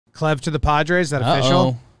Clev to the Padres. Is that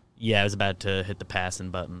official? Yeah, I was about to hit the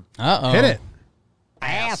passing button. Hit it.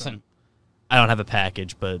 Passing. I don't have a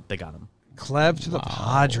package, but they got him. Clev to the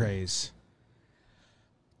Padres.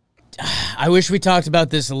 I wish we talked about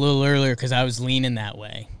this a little earlier because I was leaning that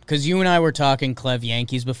way. Because you and I were talking Clev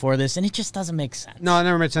Yankees before this, and it just doesn't make sense. No, it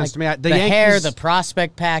never made sense to me. The Yankees, hair, the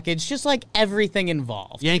prospect package, just like everything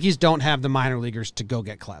involved. Yankees don't have the minor leaguers to go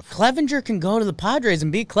get Clev. Clevinger can go to the Padres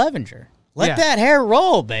and beat Clevinger. Let that hair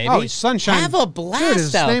roll, baby. Oh, he's Sunshine. Have a blast Dude,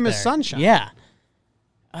 his out name there. is Sunshine. Yeah.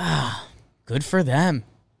 Good for them.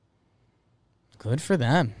 Good for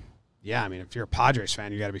them. Yeah, I mean, if you're a Padres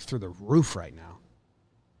fan, you got to be through the roof right now.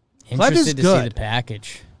 Interested to see good. the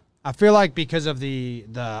package. I feel like because of the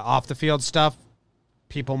off the field stuff,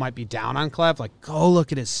 people might be down on Clev. Like, go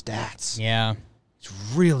look at his stats. Yeah. It's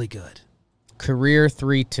really good. Career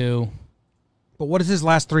 3.2. But what is his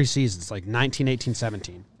last 3 seasons? Like 19, 18,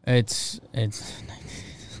 17. It's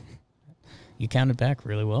you counted back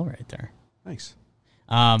really well right there. Thanks.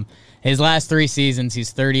 His last 3 seasons,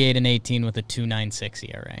 he's 38-18 with a 2.96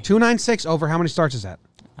 ERA. 2.96 over how many starts is that?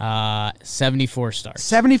 74 starts.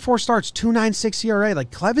 74 starts, 2.96 ERA. Like,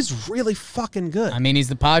 Clev is really fucking good. I mean, he's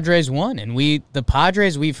the Padres one, and the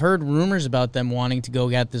Padres, we've heard rumors about them wanting to go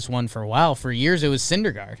get this one for a while. For years, it was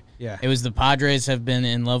Syndergaard. Yeah. It was the Padres have been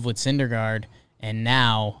in love with Syndergaard, and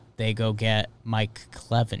now they go get Mike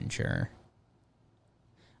Clevinger.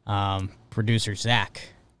 Producer Zach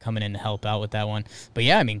coming in to help out with that one. But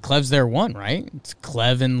yeah, I mean, Clev's their one, right? It's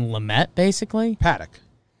Clev and Lamet, basically. Paddock.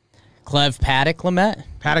 Clev, Paddock, Lamet.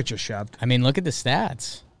 Paddock just shoved. I mean, look at the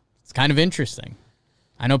stats. It's kind of interesting.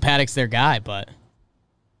 I know Paddock's their guy, but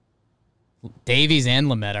Davies and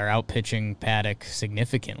Lamet are outpitching Paddock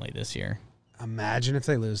significantly this year. Imagine if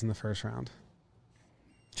they lose in the first round.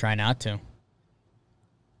 Try not to.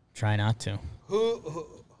 Try not to.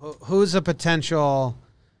 Who's a potential...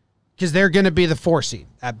 Because they're going to be the 4 seed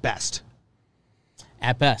at best.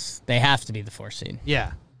 At best. They have to be the 4 seed.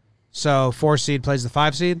 Yeah. So 4 seed plays the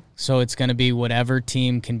 5 seed? So it's going to be whatever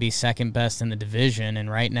team can be second best in the division, and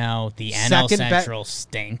right now the NL Central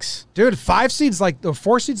stinks. Dude, 5 seed's like the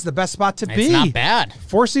 4 seed's the best spot to be. It's not bad.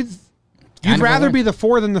 4 seeds, you'd rather be the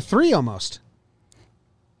 4 than the 3 almost.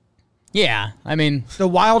 Yeah, I mean, the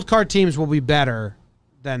wild card teams will be better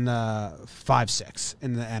than the 5-6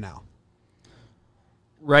 in the NL.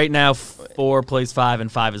 Right now, 4 plays 5,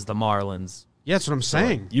 and 5 is the Marlins. Yeah, that's what I'm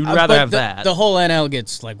saying. You'd rather have that. The whole NL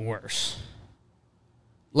gets like worse.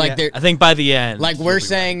 Like I think by the end, like we're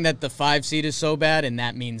saying that the 5 seed is so bad, and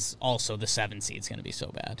that means also the 7 seed is going to be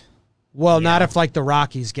so bad. Well, not if like the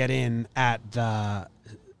Rockies get in at the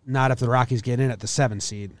 7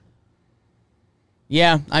 seed.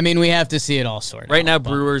 Yeah, I mean we have to see it all sorted. Right now,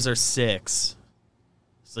 Brewers are 6.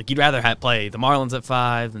 It's like you'd rather play the Marlins at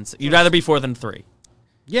 5, and you'd rather be 4 than 3.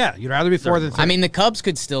 Yeah, you'd rather be 4 than 3. I mean, the Cubs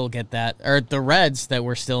could still get that, or the Reds that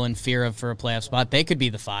we're still in fear of for a playoff spot. They could be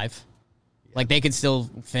the 5. Yeah. Like they could still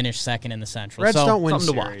finish second in the Central. Reds don't win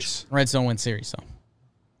series. To watch. Reds don't win series, though.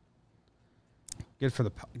 Good for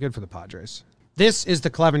the Padres. This is the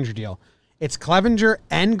Clevinger deal. It's Clevinger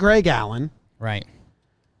and Greg Allen, right,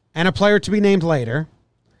 and a player to be named later.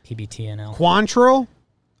 PBTNL. Quantrill,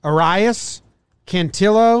 Arias,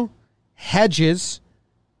 Cantillo, Hedges,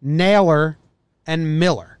 Naylor, and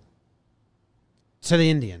Miller to the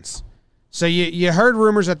Indians. So you heard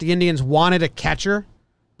rumors that the Indians wanted a catcher.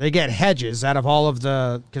 They get Hedges out of all of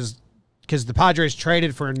the because the Padres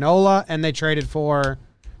traded for Nola and they traded for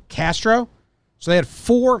Castro. So they had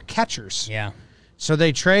 4 catchers. Yeah. So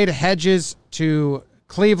they trade Hedges to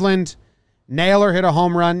Cleveland. Naylor hit a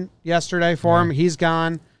home run yesterday for him. He's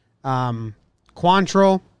gone.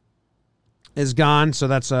 Quantrill is gone, so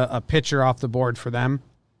that's a pitcher off the board for them.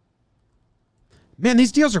 Man,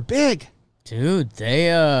 these deals are big. Dude,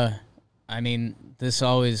 they, I mean, this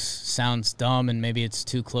always sounds dumb and maybe it's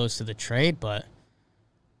too close to the trade, but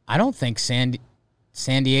I don't think San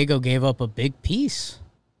Diego gave up a big piece.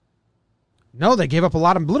 No, they gave up a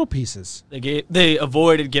lot of little pieces. They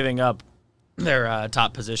avoided giving up their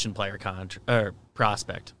top position player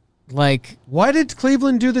prospect. Like, why did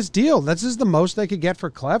Cleveland do this deal? This is the most they could get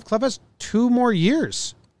for Clev. Clev has 2 more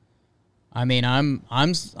years. I mean,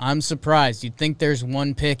 I'm surprised. You'd think there's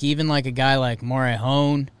one pick, even like a guy like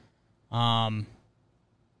Morejón.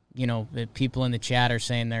 You know, people in the chat are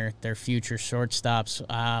saying they're future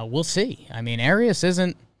shortstops. We'll see. I mean, Arias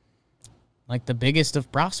isn't like the biggest of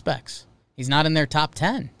prospects. He's not in their top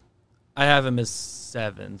 10. I have him as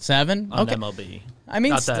 7. 7? On okay. MLB. I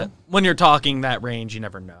mean, not that when you're talking that range, you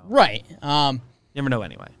never know. Right. Never know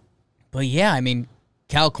anyway. But yeah, I mean,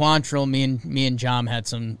 Cal Quantrill, me and Jom had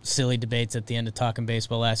some silly debates at the end of Talking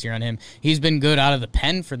Baseball last year on him. He's been good out of the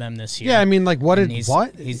pen for them this year. Yeah, I mean, like,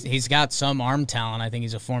 He's got some arm talent. I think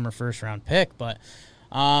he's a former first-round pick. But,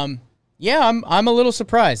 yeah, I'm a little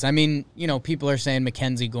surprised. I mean, you know, people are saying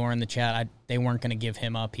Mackenzie Gore in the chat. They weren't going to give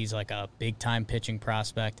him up. He's like a big-time pitching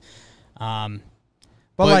prospect. But,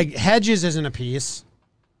 like, Hedges isn't a piece.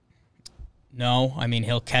 No, I mean,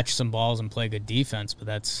 he'll catch some balls and play good defense, but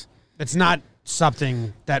it's not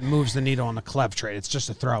something that moves the needle on the Clev trade. It's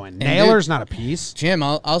just a throw-in. Naylor's not a piece. Jim,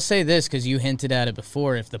 I'll say this because you hinted at it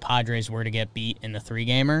before. If the Padres were to get beat in the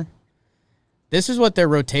 3-gamer, this is what their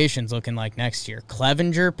rotation's looking like next year.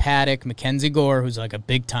 Clevinger, Paddock, Mackenzie Gore, who's like a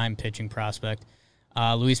big-time pitching prospect,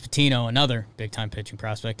 Luis Patino, another big-time pitching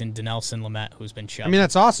prospect, and Dinelson Lamet, who's been shoved. I mean,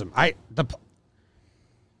 that's awesome. The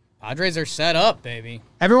Padres are set up, baby.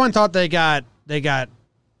 Everyone thought they got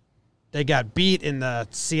beat in the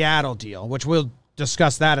Seattle deal, which we'll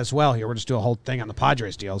discuss that as well here. We'll just do a whole thing on the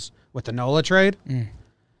Padres deals with the Nola trade.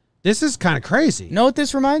 This is kind of crazy. You know what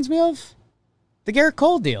this reminds me of? The Garrett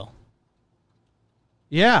Cole deal.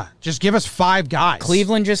 Yeah, just give us 5 guys.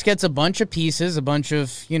 Cleveland just gets a bunch of pieces, a bunch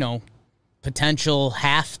of, you know, potential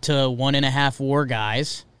half to 1.5 WAR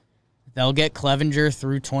guys. They'll get Clevinger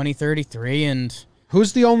through 2033 and...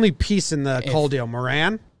 Who's the only piece in the Cole deal?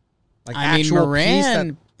 Moran? Like I mean, actual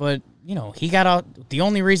Moran, piece but, you know, he got out. The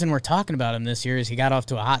only reason we're talking about him this year is he got off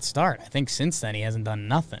to a hot start. I think since then he hasn't done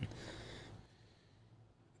nothing.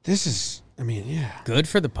 This is, I mean, yeah. Good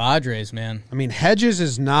for the Padres, man. I mean, Hedges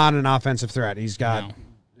is not an offensive threat. He's got,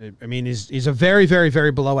 I mean, he's a very, very,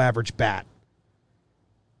 very below average bat.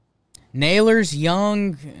 Naylor's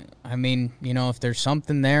young. I mean, you know, if there's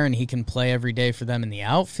something there and he can play every day for them in the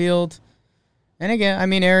outfield. And again, I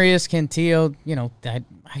mean, Arias, Cantillo, you know, I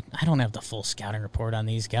don't have the full scouting report on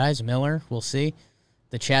these guys. Miller, we'll see.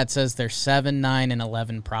 The chat says they're 7, 9, and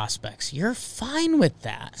 11 prospects. You're fine with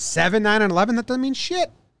that. 7, 9, and 11? That doesn't mean shit.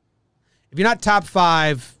 If you're not top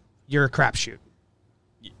 5, you're a crapshoot.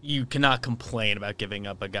 You cannot complain about giving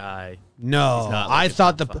up a guy. No, I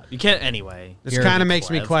thought you can't anyway. This kind of makes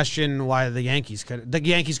me question why the Yankees could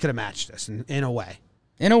have matched this in a way.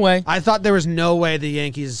 In a way. I thought there was no way the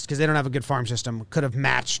Yankees, because they don't have a good farm system, could have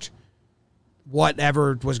matched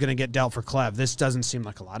whatever was going to get dealt for Clev. This doesn't seem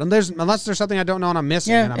like a lot. Unless there's something I don't know and I'm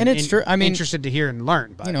missing. Yeah, and it's true. I mean, interested to hear and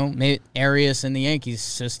learn. But. You know, maybe Arias in the Yankees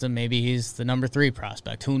system, maybe he's the number 3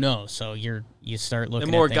 prospect. Who knows? So you start looking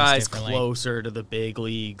at more things guys differently. Closer to the big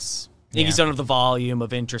leagues. Yankees don't have the volume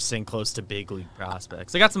of interesting close to big league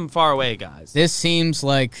prospects. They got some far away guys. This seems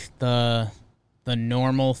like the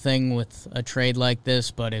normal thing with a trade like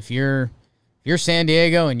this, but if you're San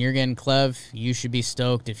Diego and you're getting Clev, you should be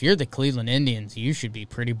stoked. If you're the Cleveland Indians, you should be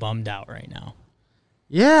pretty bummed out right now.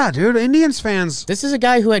 Yeah, dude, Indians fans. This is a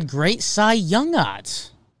guy who had great Cy Young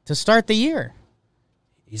odds to start the year.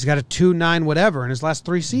 He's got a 2.9 whatever in his last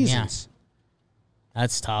 3 seasons. Yeah.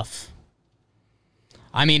 That's tough.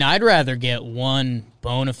 I mean, I'd rather get one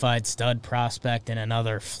bona fide stud prospect and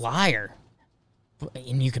another flyer.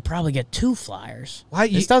 And you could probably get 2 flyers. Why?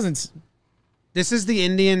 This is the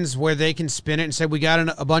Indians where they can spin it and say, we got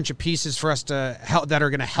a bunch of pieces for us to help that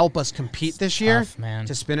are going to help us compete this year, man.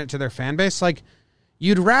 To spin it to their fan base. Like,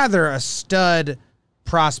 you'd rather a stud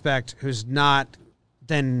prospect who's not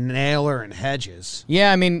than Naylor and Hedges.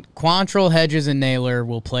 Yeah, I mean, Quantrill, Hedges, and Naylor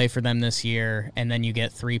will play for them this year, and then you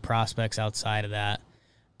get 3 prospects outside of that.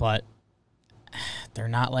 But they're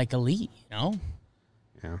not like elite, you know?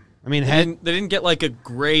 Yeah. I mean, they didn't get like a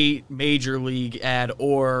great major league ad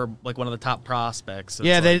or like one of the top prospects. So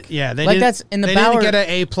they that's in the they Bauer, didn't get an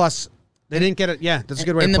A+. They didn't get it. Yeah, that's a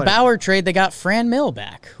good way to put it. In the Bauer trade, they got Fran Mill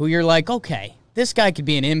back, who you're like, okay, this guy could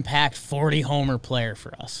be an impact 40-homer player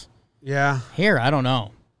for us. Yeah. Here, I don't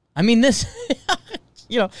know. I mean, this,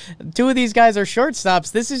 you know, 2 of these guys are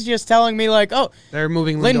shortstops. This is just telling me like, oh, they're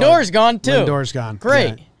moving. Lindor's gone too. Lindor's gone.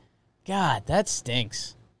 Great. Yeah. God, that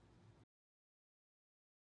stinks.